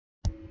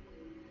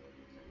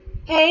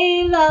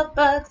Hey love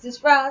bugs, it's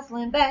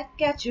Roslynn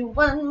back at you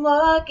one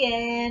more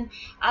again.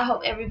 I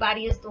hope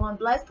everybody is doing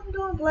blessed. I'm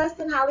doing blessed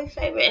and highly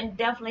favored, and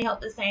definitely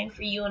hope the same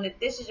for you. And if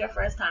this is your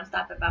first time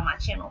stopping by my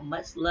channel,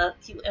 much love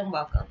to you and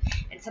welcome.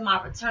 And to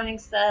my returning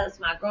subs,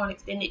 my growing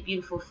extended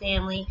beautiful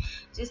family,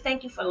 just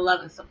thank you for the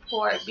love and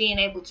support, being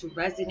able to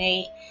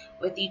resonate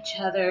with each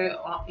other.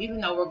 Even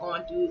though we're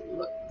going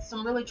through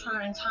some really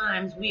trying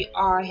times, we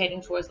are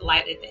heading towards the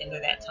light at the end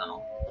of that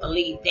tunnel.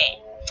 Believe that.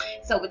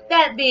 So with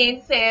that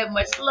being said,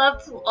 much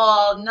love to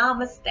all.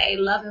 Namaste.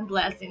 Love and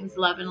blessings,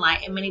 love and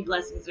light, and many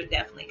blessings are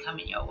definitely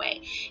coming your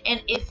way.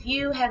 And if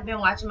you have been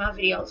watching my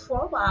videos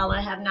for a while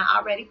and have not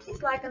already,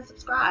 please like and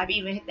subscribe.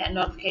 Even hit that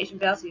notification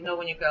bell so you know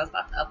when your girl's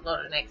about to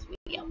upload the next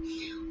video.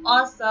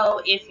 Also,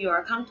 if you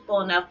are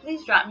comfortable enough,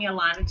 please drop me a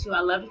line or two. I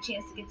love the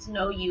chance to get to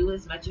know you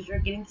as much as you're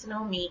getting to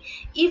know me,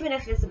 even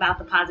if it's about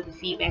the positive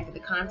feedback of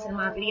the content of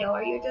my video,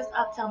 or you're just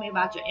up telling me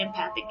about your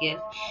empathic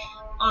gift.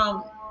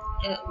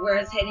 Where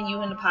it's heading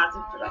you in the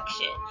positive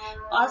direction.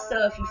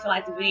 Also, if you feel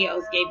like the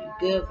videos gave you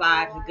good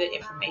vibes and good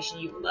information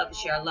you would love to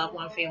share a loved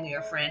one, family,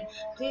 or friend,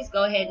 please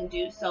go ahead and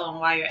do so.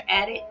 And while you're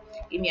at it,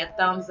 give me a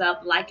thumbs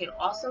up, like, and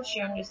also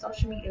share on your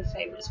social media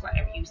favorites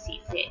wherever you see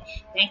fit.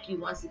 Thank you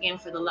once again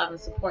for the love and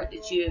support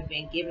that you have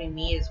been giving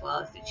me as well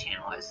as the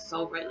channel. It's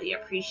so greatly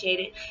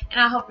appreciated, and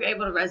I hope you're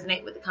able to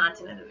resonate with the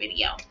content of the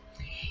video.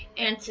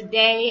 And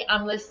today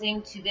I'm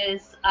listening to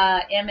this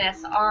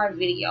MSR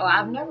video.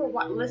 I've never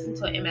listened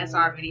to an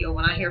MSR video.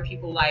 When I hear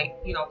people like,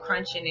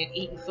 crunching and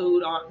eating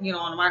food on,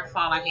 on the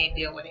microphone, I can't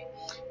deal with it.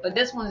 But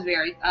this one's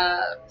very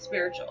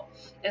spiritual.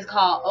 It's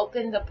called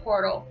Open the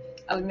Portal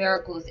of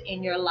Miracles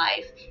in Your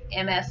Life.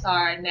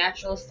 MSR,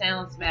 Natural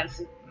Sounds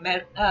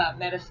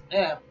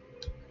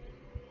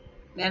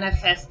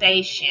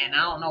Manifestation.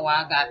 I don't know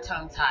why I got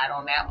tongue-tied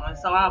on that one,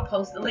 so I'll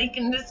post the link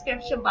in the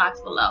description box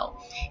below.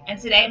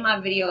 And today my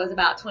video is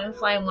about Twin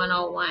Flame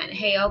 101.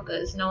 Heyoka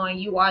is knowing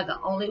you are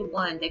the only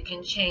one that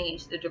can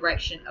change the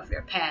direction of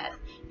your path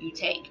you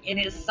take. And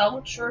it's so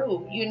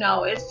true.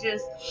 It's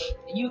just,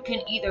 you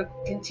can either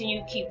continue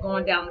to keep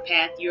going down the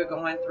path you're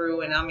going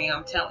through, and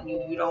I'm telling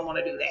you, you don't want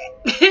to do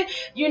that.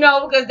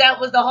 Because that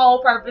was the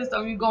whole purpose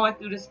of you going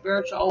through the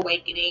spiritual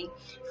awakening,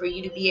 for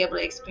you to be able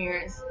to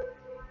experience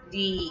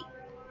the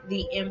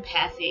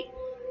empathic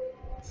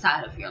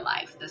side of your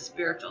life, the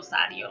spiritual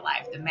side of your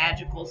life, the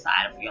magical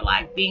side of your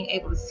life, being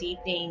able to see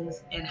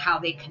things and how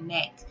they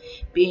connect,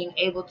 being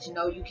able to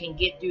know you can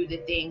get through the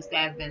things that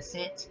have been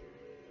sent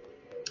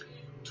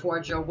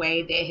towards your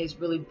way that has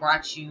really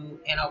brought you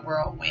in a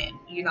whirlwind.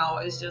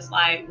 It's just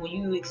like when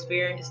you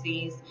experience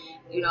these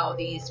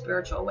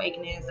spiritual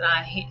awakenings, and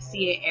I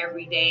see it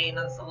every day, and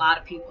there's a lot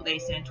of people they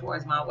send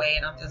towards my way,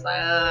 and I'm just like,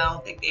 I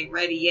don't think they're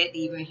ready yet to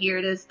even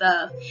hear this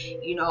stuff.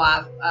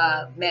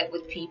 I've met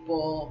with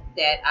people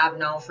that I've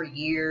known for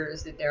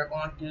years that they're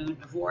going through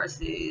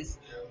divorces,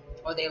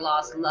 or they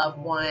lost loved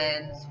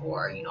ones,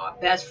 or a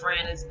best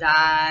friend has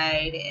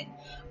died, and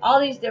all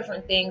these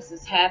different things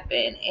has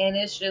happened. And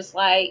it's just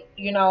like,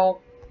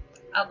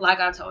 like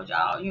I told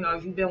y'all,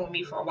 if you've been with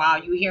me for a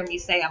while, you hear me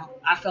say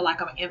I feel like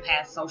I'm an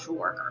empath social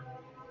worker.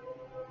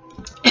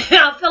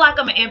 I feel like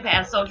I'm an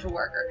empath social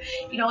worker,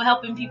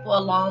 helping people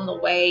along the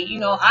way.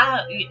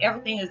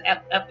 Everything is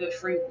up to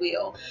free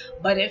will.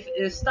 But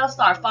if stuff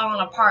starts falling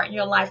apart in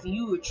your life and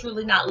you are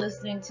truly not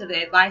listening to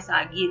the advice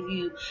I give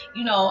you,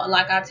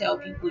 like I tell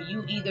people,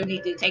 you either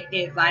need to take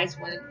the advice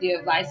when the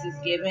advice is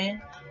given,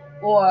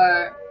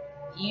 or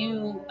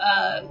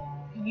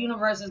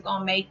universe is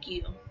going to make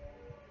you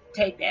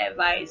take that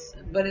advice,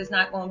 but it's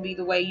not going to be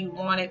the way you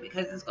want it,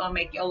 because it's going to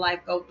make your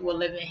life go through a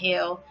living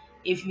hell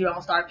if you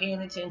don't start paying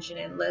attention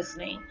and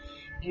listening.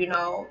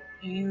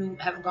 You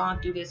have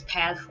gone through this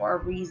path for a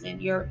reason.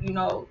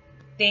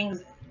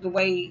 Things the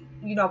way,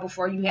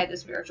 before you had the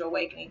spiritual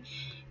awakening,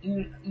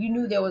 you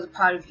knew there was a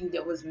part of you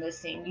that was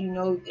missing. You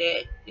know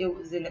that it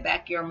was in the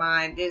back of your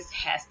mind, this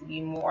has to be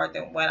more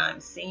than what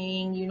I'm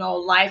seeing.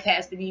 Life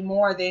has to be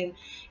more than,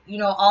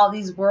 all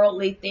these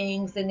worldly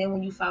things. And then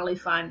when you finally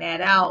find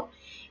that out,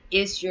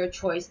 it's your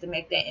choice to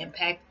make that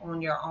impact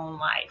on your own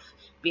life.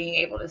 Being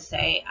able to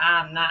say,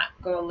 I'm not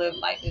going to live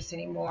like this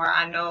anymore.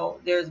 I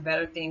know there's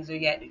better things are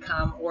yet to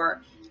come,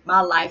 or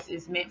my life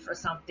is meant for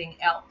something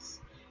else.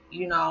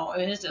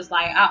 And it's just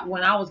like,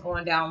 when I was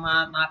going down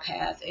my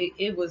path,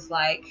 it was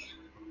like,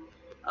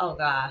 oh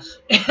gosh,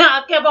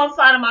 I kept on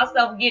finding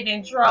myself getting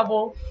in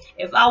trouble.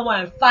 If I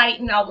wasn't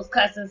fighting, I was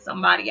cussing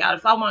somebody out.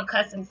 If I wasn't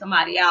cussing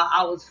somebody out,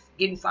 I was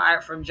getting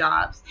fired from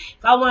jobs.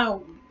 If I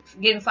wasn't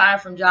getting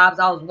fired from jobs,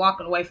 I was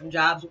walking away from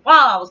jobs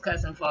while I was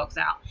cussing folks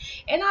out.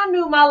 And I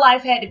knew my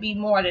life had to be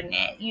more than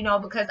that,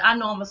 because I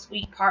know I'm a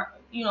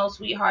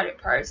sweethearted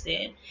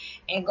person,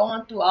 and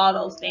going through all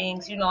those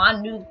things, I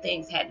knew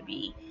things had to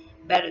be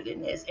better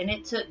than this. And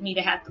it took me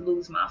to have to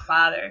lose my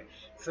father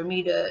for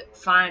me to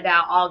find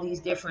out all these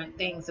different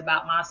things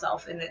about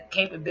myself and the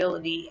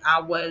capability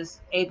I was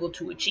able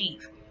to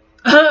achieve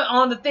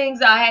on the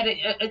things I had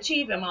to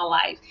achieve in my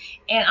life.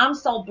 And I'm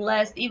so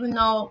blessed, even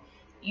though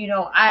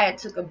I had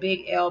took a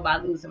big L by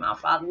losing my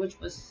father, which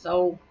was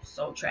so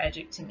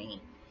tragic to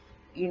me.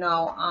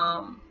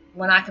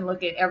 when I can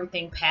look at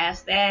everything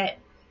past that,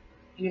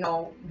 you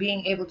know,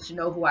 being able to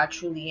know who I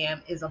truly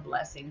am is a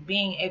blessing.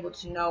 Being able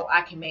to know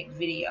I can make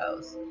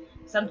videos,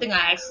 something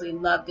I actually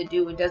love to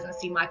do. It doesn't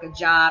seem like a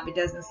job. It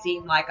doesn't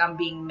seem like I'm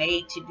being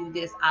made to do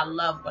this. I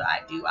love what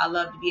I do. I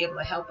love to be able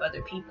to help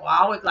other people. I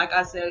always, like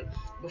I said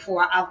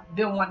before, I've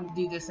been wanting to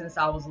do this since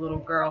I was a little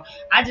girl.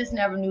 I just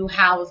never knew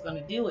how I was going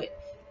to do it.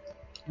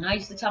 And I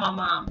used to tell my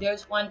mom,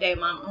 there's one day,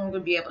 Mom, I'm going to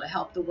be able to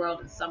help the world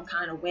in some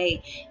kind of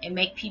way and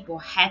make people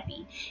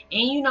happy.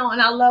 And, you know,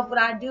 and I love what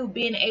I do,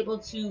 being able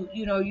to,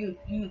 you know, you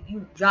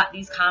drop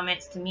these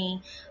comments to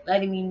me,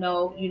 letting me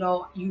know,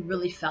 you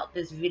really felt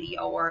this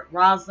video. Or,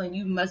 Roslynn,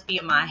 you must be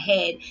in my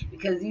head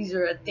because these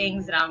are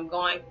things that I'm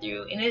going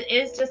through. And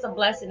it's just a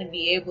blessing to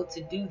be able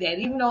to do that,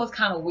 even though it's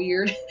kind of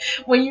weird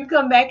when you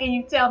come back and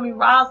you tell me,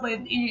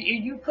 Roslynn, are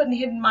you putting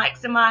hidden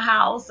mics in my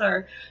house?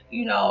 Or,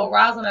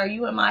 Roslynn, are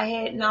you in my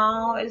head?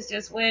 No, it's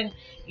just when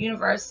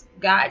universe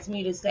guides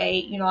me to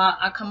say,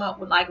 I come up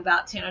with like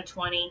about 10 or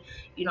 20,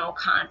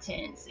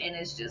 contents. And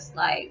it's just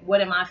like,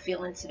 what am I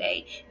feeling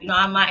today?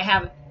 I might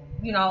have,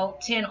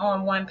 10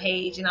 on one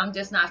page and I'm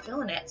just not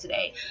feeling that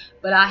today.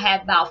 But I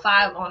have about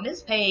 5 on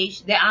this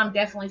page that I'm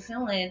definitely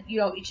feeling,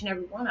 each and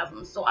every one of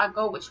them. So I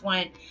go which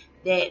one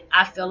that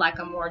I feel like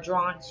I'm more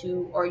drawn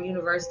to, or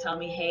universe tell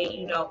me,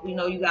 hey, we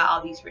know you got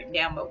all these written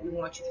down, but we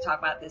want you to talk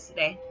about this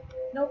today.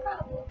 No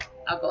problem.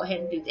 I'll go ahead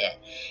and do that.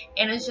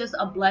 And it's just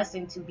a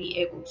blessing to be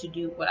able to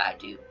do what I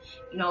do.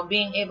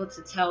 Being able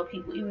to tell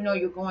people, even though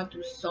you're going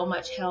through so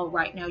much hell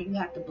right now, you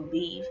have to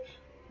believe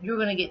you're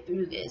going to get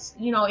through this.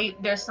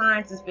 There's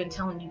science that's been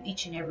telling you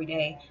each and every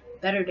day,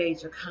 better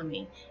days are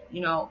coming.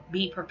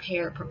 Be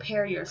prepared.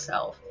 Prepare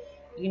yourself.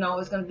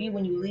 It's going to be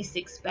when you least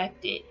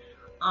expect it.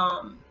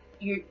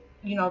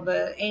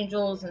 The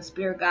angels and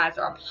spirit guides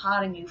are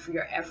applauding you for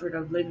your effort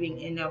of living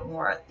in a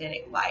more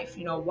authentic life,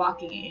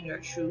 walking in your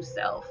true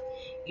self,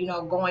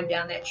 going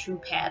down that true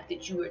path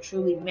that you were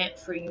truly meant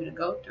for you to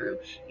go through,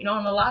 and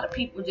a lot of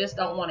people just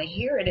don't want to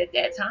hear it at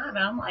that time.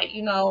 And I'm like,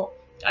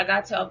 I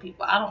gotta tell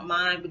people, I don't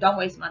mind, but don't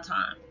waste my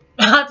time.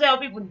 I tell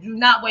people, do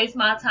not waste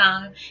my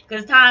time,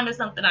 because time is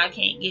something I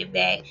can't get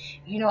back.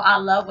 I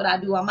love what I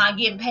do. I'm not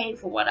getting paid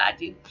for what I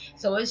do.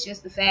 So it's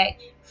just the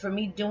fact, for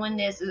me doing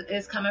this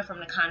is coming from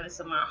the kindness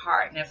of my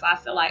heart. And if I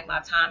feel like my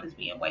time is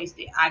being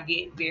wasted, I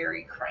get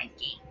very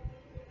cranky.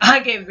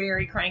 And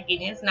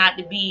it's not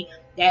to be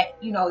that,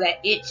 that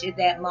itch at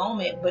that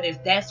moment. But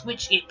if that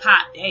switch get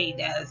popped, hey,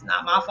 that is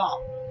not my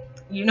fault.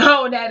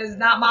 That is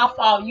not my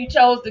fault. You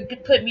chose to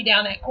put me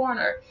down that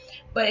corner.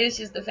 But it's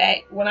just the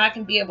fact, when I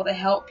can be able to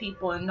help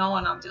people and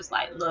knowing I'm just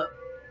like, look,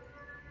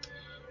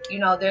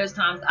 there's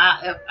times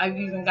I've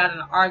even gotten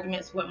in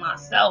arguments with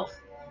myself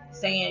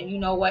saying, you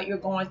know what, you're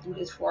going through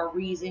this for a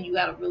reason. You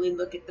got to really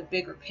look at the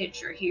bigger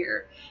picture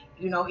here.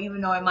 Even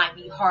though it might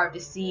be hard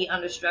to see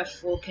under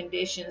stressful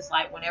conditions,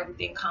 like when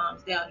everything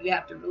calms down, you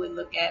have to really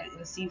look at it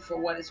and see for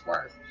what it's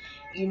worth.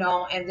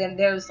 And then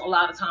there's a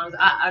lot of times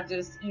I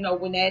just,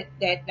 when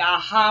that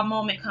aha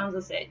moment comes, I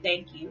say,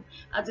 thank you.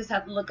 I just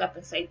have to look up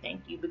and say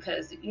thank you,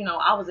 because,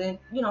 I was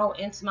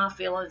into my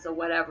feelings or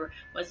whatever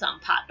when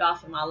something popped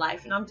off in my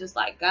life. And I'm just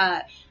like,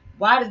 God,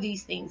 why do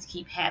these things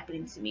keep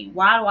happening to me?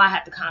 Why do I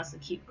have to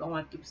constantly keep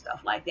going through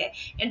stuff like that?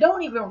 And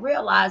don't even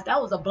realize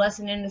that was a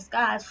blessing in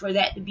disguise for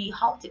that to be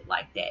halted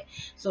like that.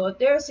 So if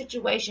there are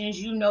situations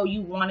you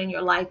want in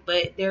your life,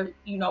 but there,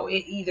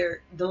 it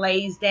either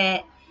delays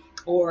that,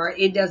 or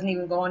it doesn't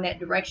even go in that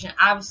direction.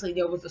 Obviously,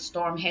 there was a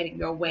storm heading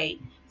your way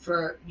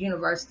for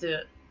universe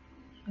to,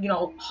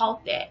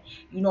 halt that,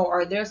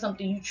 or there's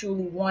something you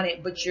truly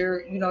wanted, but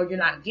you're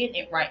not getting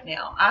it right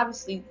now.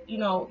 Obviously,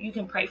 you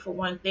can pray for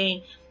one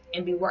thing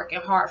and be working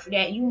hard for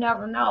that. You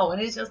never know.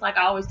 And it's just like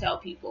I always tell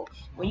people,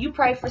 when you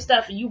pray for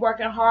stuff and you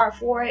working hard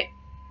for it,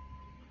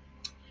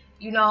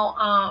 you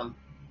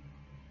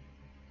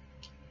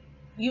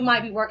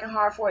might be working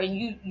hard for it, and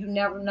you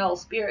never know.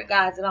 Spirit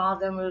guides and all of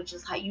them are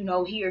just like,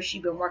 he or she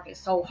been working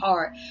so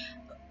hard.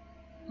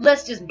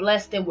 Let's just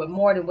bless them with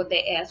more than what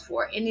they asked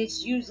for. And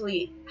it's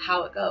usually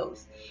how it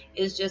goes.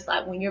 It's just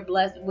like when you're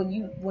blessed, when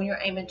you're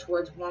aiming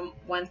towards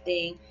one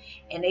thing,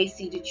 and they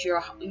see that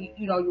you're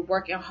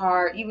working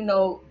hard, even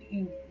though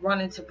you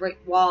run into brick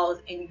walls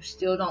and you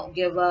still don't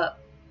give up.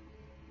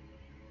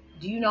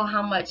 Do you know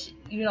how much,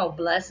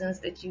 blessings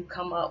that you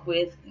come up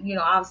with?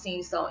 I've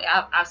seen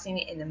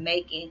it in the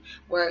making,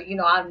 where,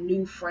 our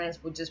new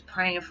friends were just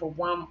praying for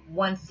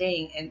one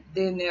thing, and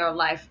then their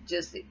life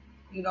just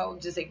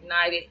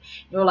ignited.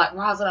 You're like,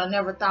 Rosa, I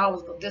never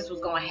thought this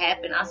was going to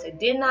happen. I said,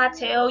 didn't I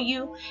tell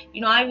you?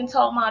 I even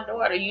told my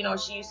daughter,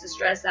 she used to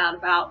stress out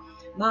about,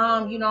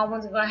 Mom, I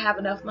wasn't going to have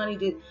enough money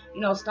to,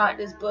 start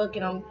this book,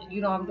 and I'm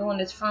doing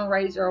this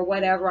fundraiser or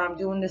whatever. I'm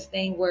doing this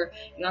thing where,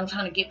 I'm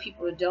trying to get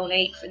people to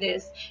donate for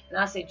this. And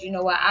I said, you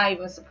know what? I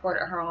even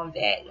supported her on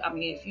that. I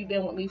mean, if you've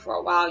been with me for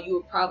a while, you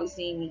would probably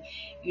see me,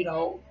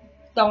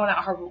 throwing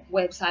out her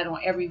website on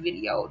every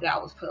video that I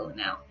was pulling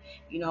out,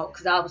 you know,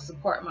 because I was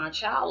supporting my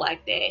child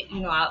like that.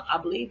 You know, I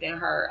believed in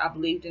her. I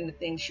believed in the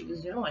things she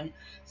was doing.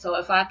 So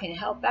if I can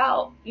help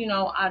out, you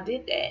know, I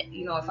did that.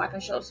 You know, if I can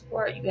show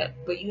support,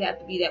 but you have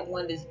to be that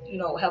one that's, you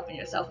know, helping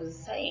yourself is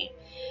the same.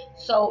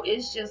 So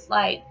it's just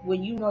like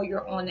when you know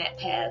you're on that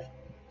path,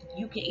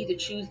 you can either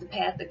choose the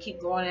path to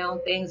keep going down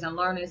things and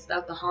learning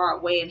stuff the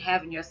hard way and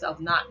having yourself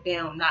knocked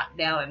down,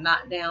 and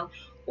knocked down,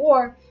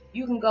 or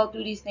you can go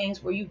through these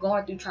things where you're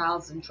going through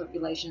trials and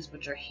tribulations,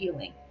 but you're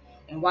healing.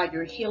 And while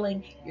you're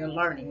healing, you're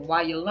learning.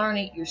 While you're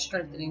learning, you're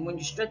strengthening. When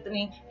you're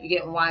strengthening, you're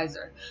getting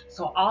wiser.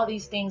 So all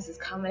these things is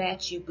coming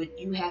at you, but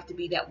you have to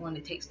be that one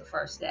that takes the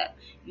first step.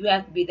 You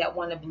have to be that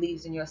one that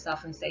believes in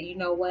yourself and say, you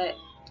know what?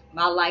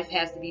 My life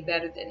has to be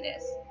better than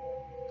this.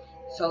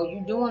 So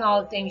you're doing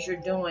all the things you're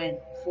doing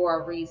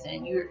for a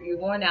reason. You're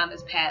going down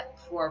this path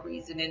for a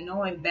reason, and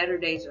knowing better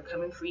days are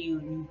coming for you,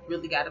 and you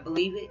really got to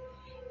believe it,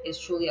 is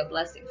truly a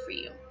blessing for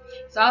you.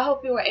 So I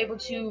hope you were able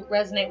to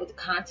resonate with the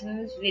content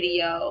of this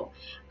video.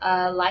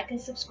 Like and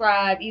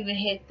subscribe. Even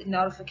hit the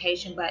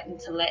notification button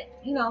to let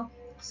you know,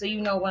 so you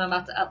know when I'm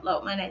about to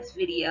upload my next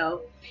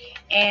video.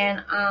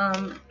 And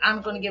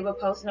I'm going to give a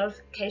post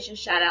notification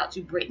shout out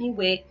to Brittany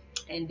Wick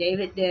and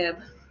David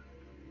Deb.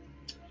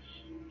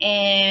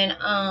 And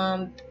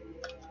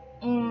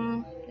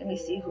let me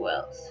see who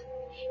else.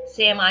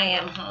 Sam I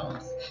Am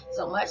Homes.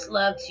 So much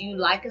love to you.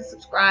 Like and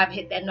subscribe.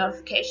 Hit that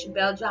notification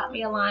bell. Drop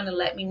me a line and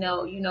let me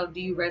know, you know, do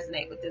you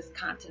resonate with this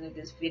content of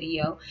this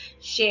video?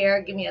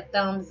 Share. Give me a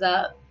thumbs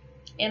up.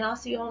 And I'll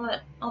see you on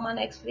my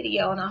next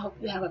video. And I hope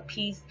you have a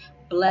peace,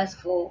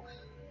 blessful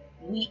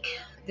week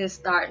that's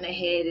starting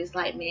ahead. It's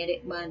like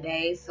Manic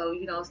Monday. So,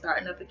 you know,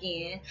 starting up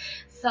again.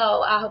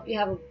 So I hope you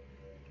have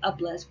a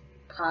blessed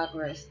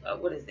prosperous,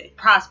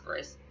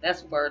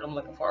 that's the word I'm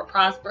looking for, a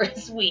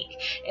prosperous week.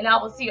 And I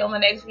will see you on my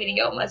next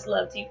video. Much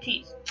love to you.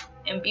 Peace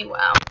and be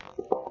well.